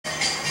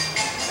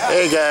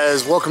Hey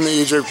guys, welcome to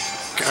Egypt,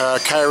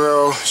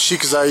 Cairo,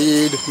 Sheikh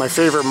Zayed, my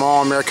favorite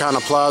mall, Americana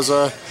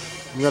Plaza.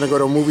 I'm gonna go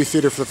to a movie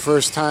theater for the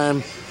first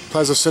time.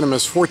 Plaza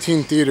Cinemas,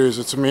 14 theaters,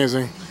 it's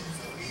amazing.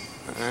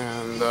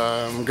 And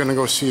I'm gonna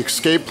go see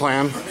Escape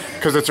Plan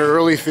because it's an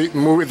early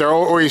movie. They're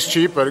always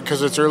cheap, but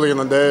because it's early in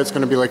the day, it's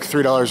gonna be like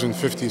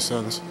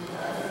 $3.50.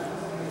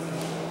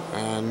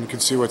 And you can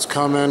see what's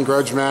coming.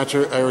 Grudge Match,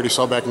 I already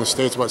saw back in the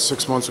States about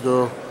 6 months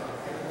ago.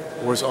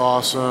 It was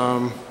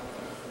awesome.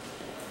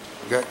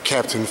 Got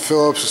Captain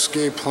Phillips,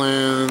 Escape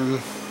Plan,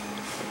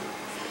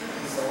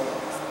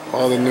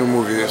 all the new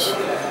movies,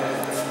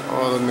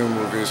 all the new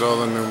movies.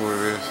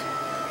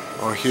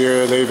 Oh,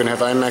 here they even have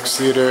IMAX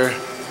theater,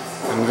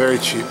 and very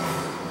cheap,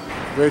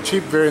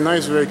 very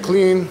nice, very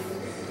clean.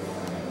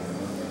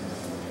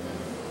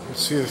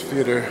 Let's see the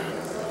theater.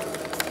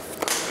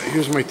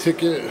 Here's my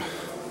ticket.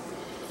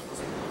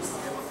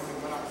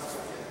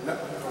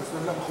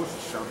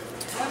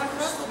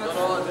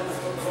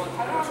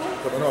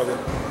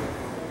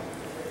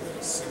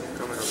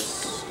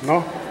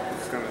 No?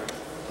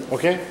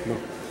 Okay? No.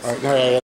 All right.